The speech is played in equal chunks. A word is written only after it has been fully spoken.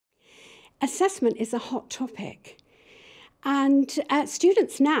assessment is a hot topic. And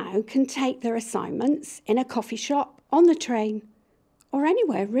students now can take their assignments in a coffee shop, on the train, or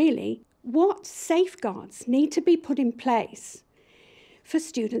anywhere really. What safeguards need to be put in place for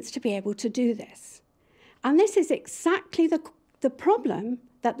students to be able to do this? And this is exactly the problem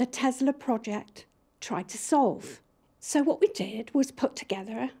that the Tesla project tried to solve. So what we did was put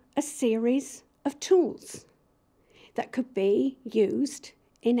together a series of tools that could be used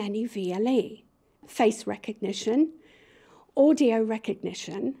in any VLE. Face recognition, audio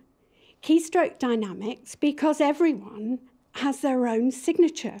recognition, keystroke dynamics, because everyone has their own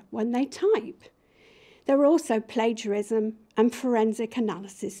signature when they type. There are also plagiarism and forensic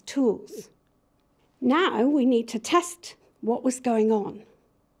analysis tools. Now we need to test what was going on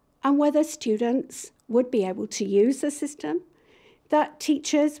and whether students would be able to use the system, that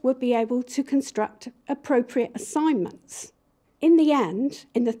teachers would be able to construct appropriate assignments. In the end,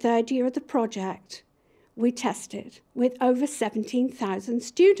 in the third year of the project, we tested with over 17,000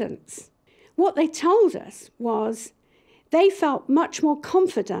 students. What they told us was they felt much more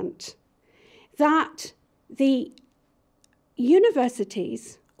confident that the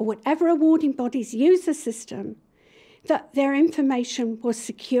universities or whatever awarding bodies use the system, that their information was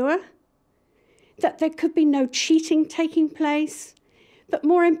secure, that there could be no cheating taking place, but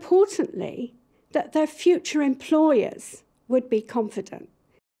more importantly, that their future employers would be confident.